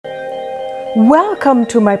Welcome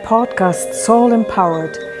to my podcast, Soul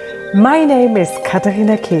Empowered. My name is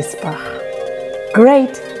Katharina Kiesbach.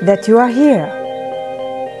 Great that you are here.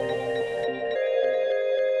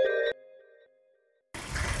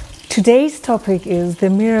 Today's topic is the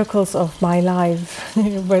miracles of my life.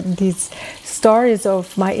 But these stories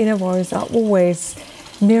of my inner voice are always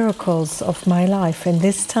miracles of my life. And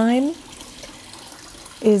this time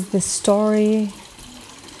is the story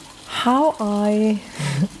how I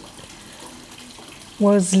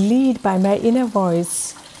was led by my inner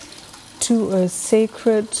voice to a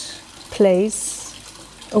sacred place,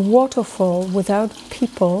 a waterfall without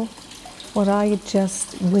people, what I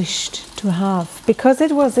just wished to have. Because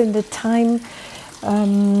it was in the time,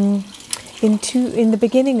 in the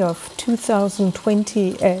beginning of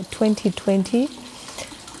 2020,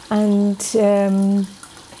 and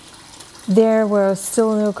there were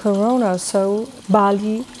still no corona, so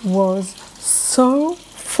Bali was so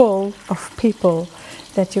full of people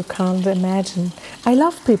that you can't imagine. I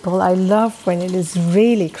love people. I love when it is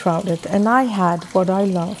really crowded, and I had what I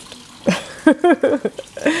loved.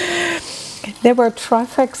 There were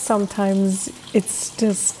traffic sometimes. It's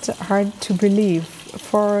just hard to believe.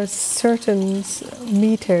 For certain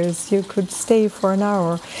meters, you could stay for an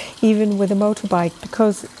hour, even with a motorbike,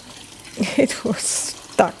 because it was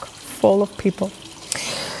stuck full of people.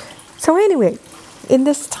 So anyway, in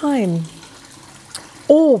this time,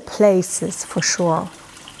 all places for sure,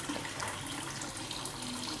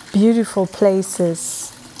 beautiful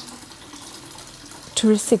places,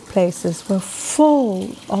 touristic places were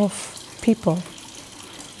full of people.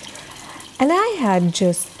 And I had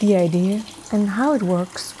just the idea and how it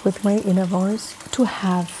works with my inner voice to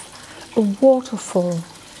have a waterfall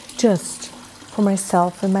just for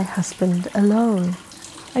myself and my husband alone.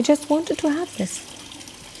 I just wanted to have this.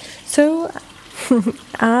 So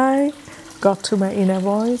I got to my inner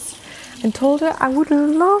voice and told her I would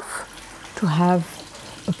love to have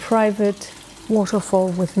a private waterfall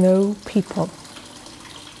with no people.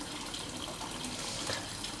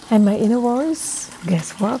 And my inner voice,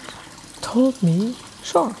 guess what, told me,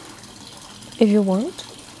 sure, if you want,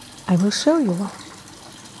 I will show you one.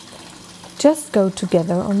 Just go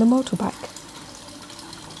together on the motorbike.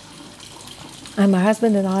 And my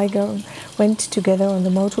husband and I went together on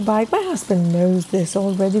the motorbike. My husband knows this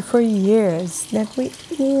already for years, that we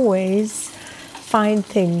always find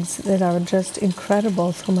things that are just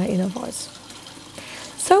incredible through my inner voice.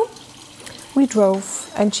 So we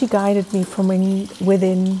drove, and she guided me from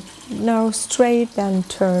within. Now straight, then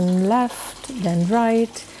turn left, then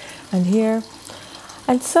right, and here.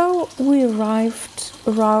 And so we arrived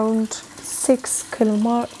around 6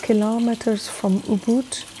 kilometers from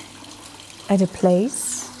Ubud at a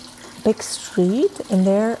place, big street, and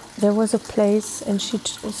there was a place, and she'd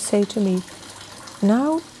say to me,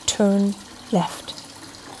 now turn left.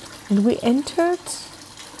 And we entered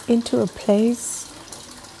into a place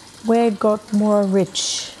where it got more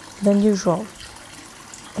rich than usual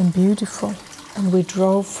and beautiful. And we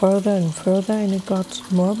drove further and further, and it got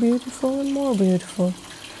more beautiful and more beautiful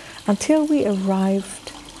until we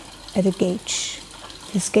arrived at a gate.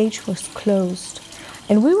 This gate was closed,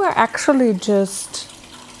 and we were actually just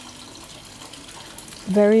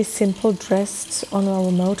very simple dressed on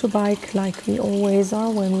our motorbike, like we always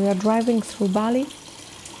are when we are driving through Bali.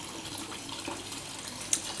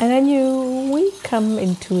 And I knew we come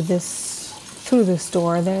into through this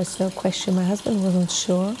door. There is no question. My husband wasn't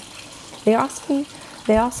sure. They asked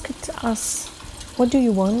us, what do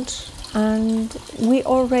you want? And we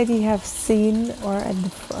already have seen, or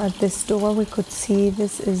at this door we could see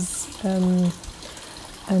this is a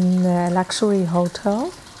luxury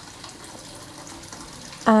hotel.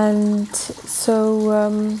 And so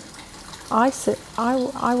I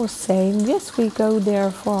was saying, yes, we go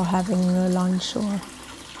there for having a lunch or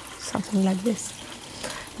something like this.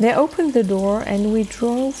 They opened the door, and we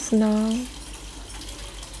drove now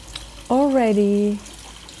already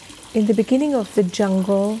in the beginning of the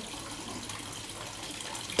jungle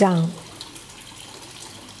down.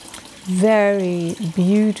 Very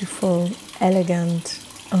beautiful, elegant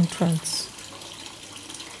entrance.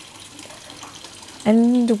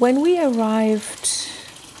 And when we arrived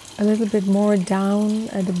a little bit more down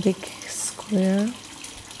at a big square,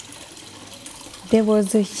 there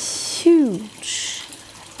was a huge,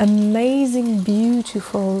 amazing,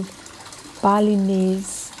 beautiful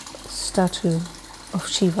Balinese statue of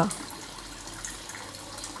Shiva.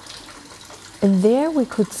 And there we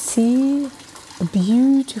could see a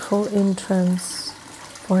beautiful entrance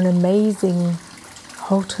for an amazing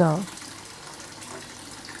hotel.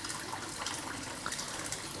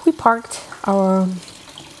 We parked our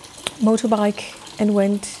motorbike and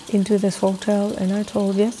went into this hotel, and I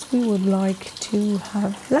told, yes, we would like to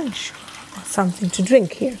have lunch or something to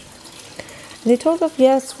drink here. And they told us,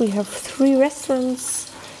 yes, we have 3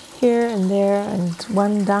 restaurants here and there and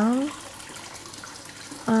one down.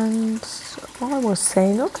 And I was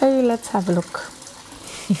saying, okay, let's have a look.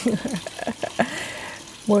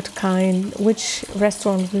 Which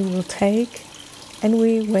restaurant we will take. And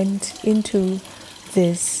we went into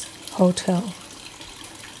this hotel.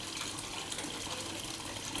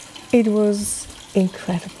 It was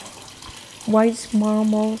incredible. White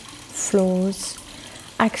marble floors,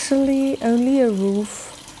 actually only a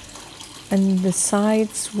roof, and the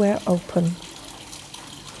sides were open.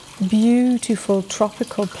 Beautiful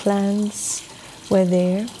tropical plants were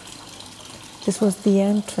there. This was the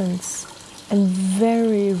entrance, and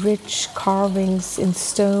very rich carvings in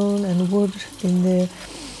stone and wood in the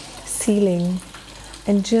ceiling,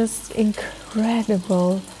 and just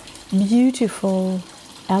incredible, beautiful,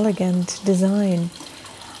 elegant design.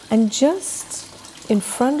 And just in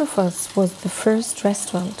front of us was the first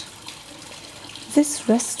restaurant. This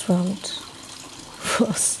restaurant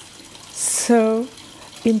was so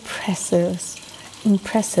impressive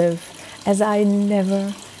as I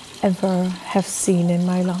never ever have seen in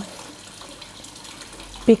my life,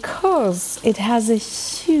 because it has a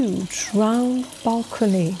huge round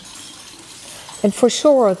balcony, and for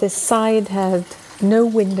sure this side had no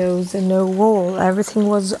windows and no wall. Everything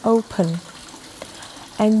was open,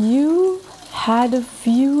 and you had a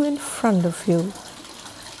view in front of you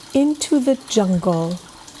into the jungle,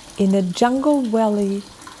 in a jungle valley,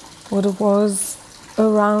 what was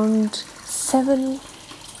around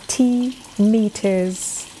 70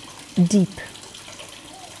 meters deep,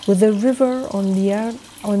 with a river on the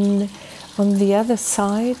other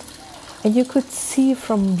side, and you could see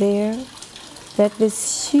from there that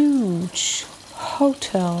this huge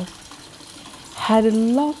hotel had a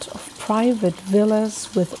lot of private villas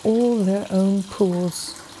with all their own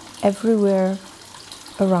pools everywhere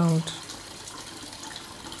around.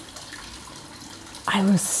 I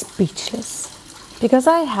was speechless, because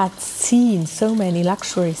I had seen so many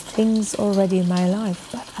luxurious things already in my life,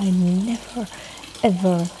 but I never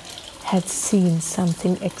ever had seen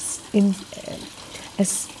something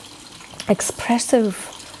as expressive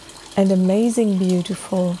and amazing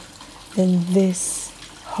beautiful than this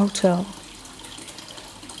hotel.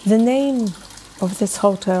 The name of this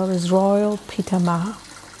hotel is Royal Peter Maher.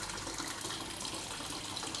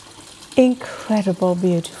 Incredible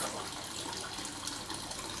beautiful.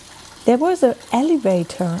 There was an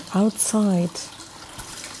elevator outside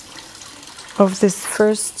of this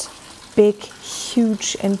first big,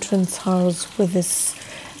 huge entrance house with this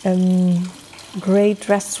great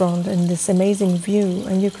restaurant and this amazing view.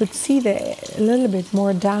 And you could see a little bit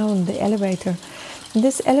more down the elevator. And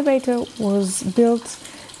this elevator was built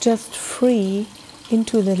just free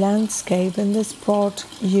into the landscape, and this brought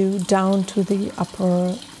you down to the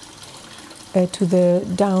upper, to the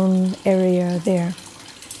down area there.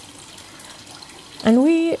 And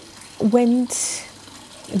we went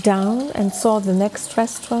down and saw the next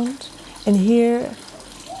restaurant, and here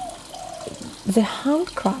the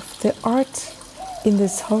handcraft, the art in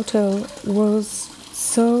this hotel was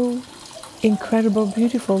so incredible,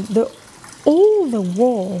 beautiful. All the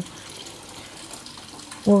wall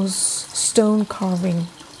was stone carving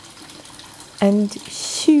and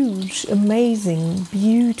huge, amazing,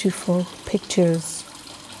 beautiful pictures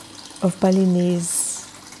of Balinese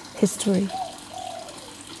history.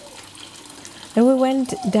 And we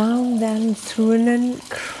went down then through an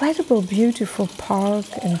incredible, beautiful park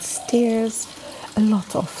and stairs, a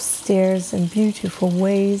lot of stairs and beautiful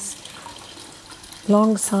ways,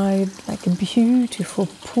 alongside like a beautiful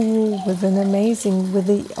pool with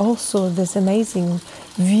also this amazing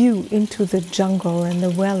view into the jungle and the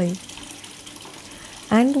valley.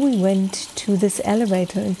 And we went to this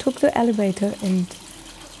elevator and took the elevator and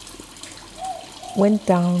went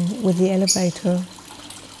down with the elevator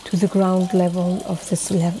to the ground level of this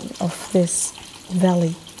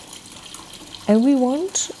valley. And we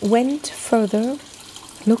went further,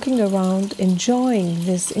 looking around, enjoying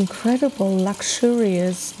this incredible,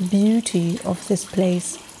 luxurious beauty of this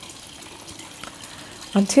place,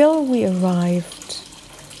 until we arrived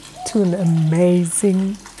to an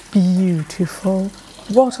amazing, beautiful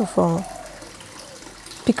waterfall.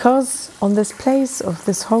 Because on this place of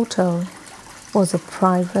this hotel was a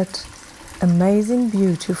private, amazing,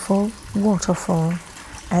 beautiful waterfall,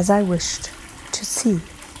 as I wished to see,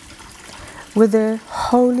 with a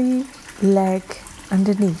holy lake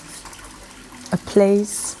underneath, a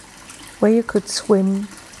place where you could swim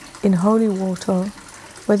in holy water,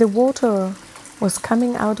 where the water was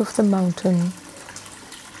coming out of the mountain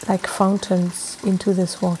like fountains into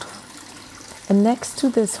this water. And next to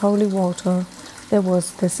this holy water, there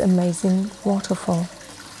was this amazing waterfall.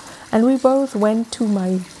 And we both went to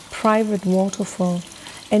my private waterfall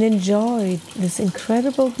and enjoyed this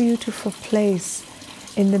incredible, beautiful place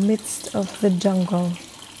in the midst of the jungle,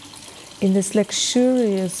 in this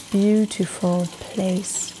luxurious, beautiful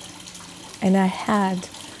place. And I had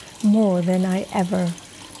more than I ever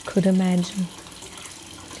could imagine.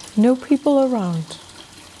 No people around,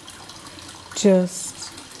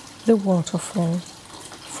 just the waterfall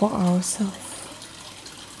for ourselves.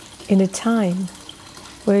 In a time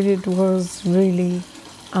where it was really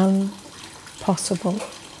impossible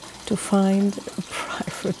to find a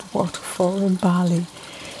private waterfall in Bali,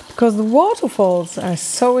 because the waterfalls are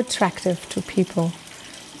so attractive to people.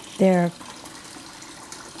 There are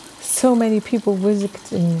so many people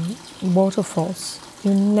visiting waterfalls.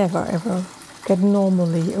 You never ever get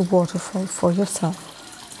normally a waterfall for yourself.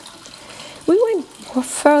 We went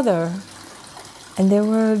further, and there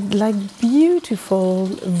were like beautiful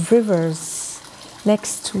rivers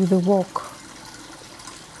next to the walk,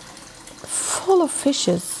 full of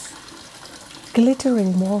fishes,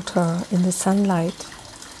 glittering water in the sunlight,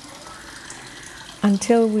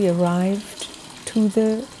 until we arrived to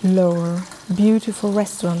the lower, beautiful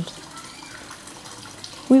restaurant.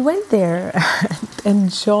 We went there and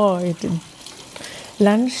enjoyed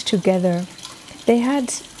lunch together. They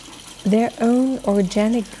had their own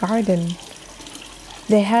organic garden.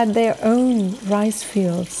 They had their own rice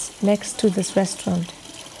fields next to this restaurant,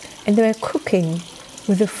 and they were cooking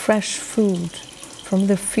with the fresh food from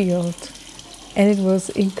the field. And it was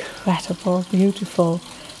incredible, beautiful,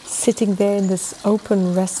 sitting there in this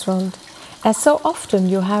open restaurant. As so often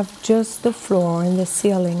you have just the floor and the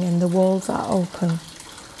ceiling and the walls are open,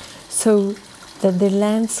 so that the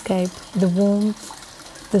landscape, the warmth,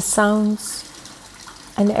 the sounds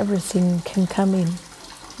and everything can come in.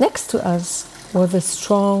 Next to us was a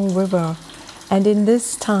strong river, and in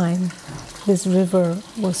this time this river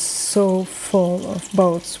was so full of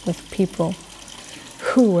boats with people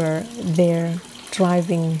who were there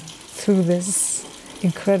driving through this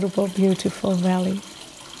incredible, beautiful valley.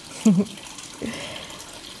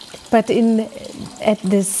 But at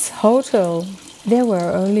this hotel there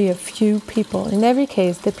were only a few people. In every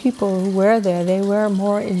case, the people who were there, they were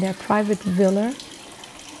more in their private villa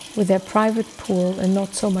with their private pool and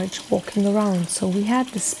not so much walking around. So we had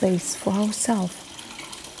the space for ourselves.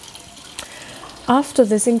 After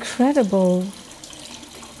this incredible,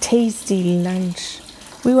 tasty lunch,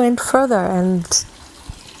 we went further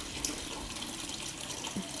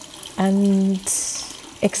and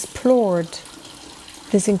explored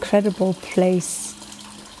this incredible place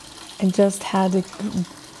and just had a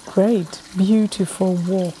great, beautiful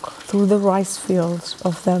walk through the rice fields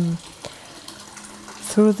of them,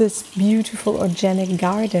 through this beautiful organic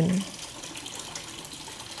garden,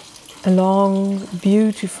 along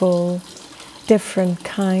beautiful different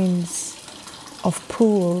kinds of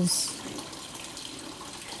pools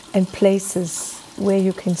and places where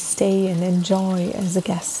you can stay and enjoy as a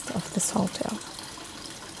guest of this hotel.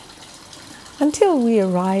 Until we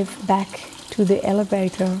arrived back to the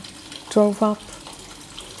elevator, drove up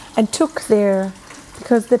and took there,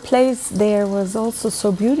 because the place there was also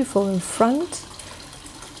so beautiful in front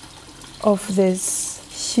of this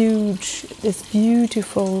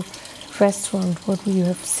beautiful restaurant, what we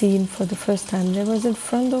have seen for the first time. There was in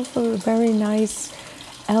front of a very nice,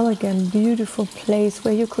 elegant, beautiful place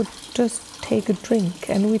where you could just take a drink.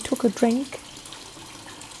 And we took a drink,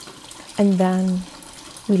 and then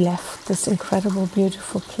we left this incredible,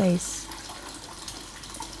 beautiful place.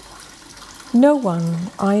 No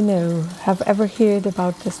one I know have ever heard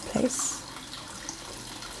about this place.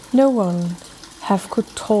 No one could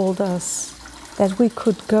told us that we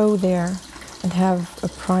could go there and have a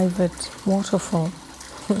private waterfall.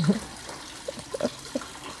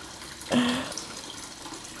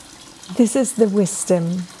 This is the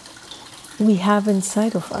wisdom we have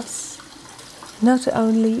inside of us. Not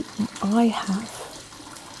only I have,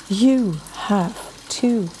 you have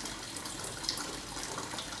too.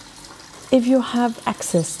 If you have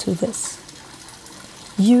access to this,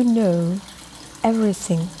 you know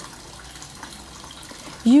everything.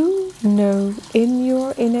 You know in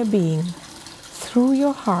your inner being, through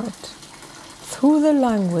your heart, through the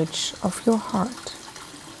language of your heart,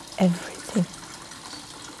 everything.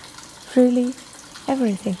 Really,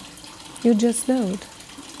 everything. You just know it.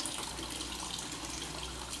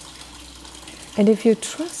 And if you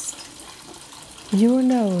trust your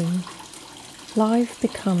knowing, life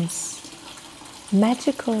becomes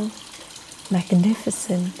magical,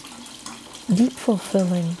 magnificent, deep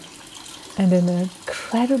fulfilling, and an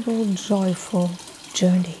incredible, joyful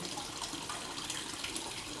journey.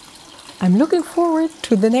 I'm looking forward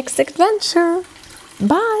to the next adventure.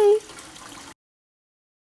 Bye.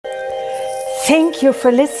 Thank you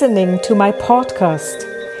for listening to my podcast.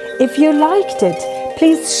 If you liked it,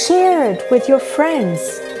 please share it with your friends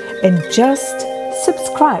and just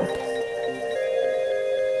subscribe.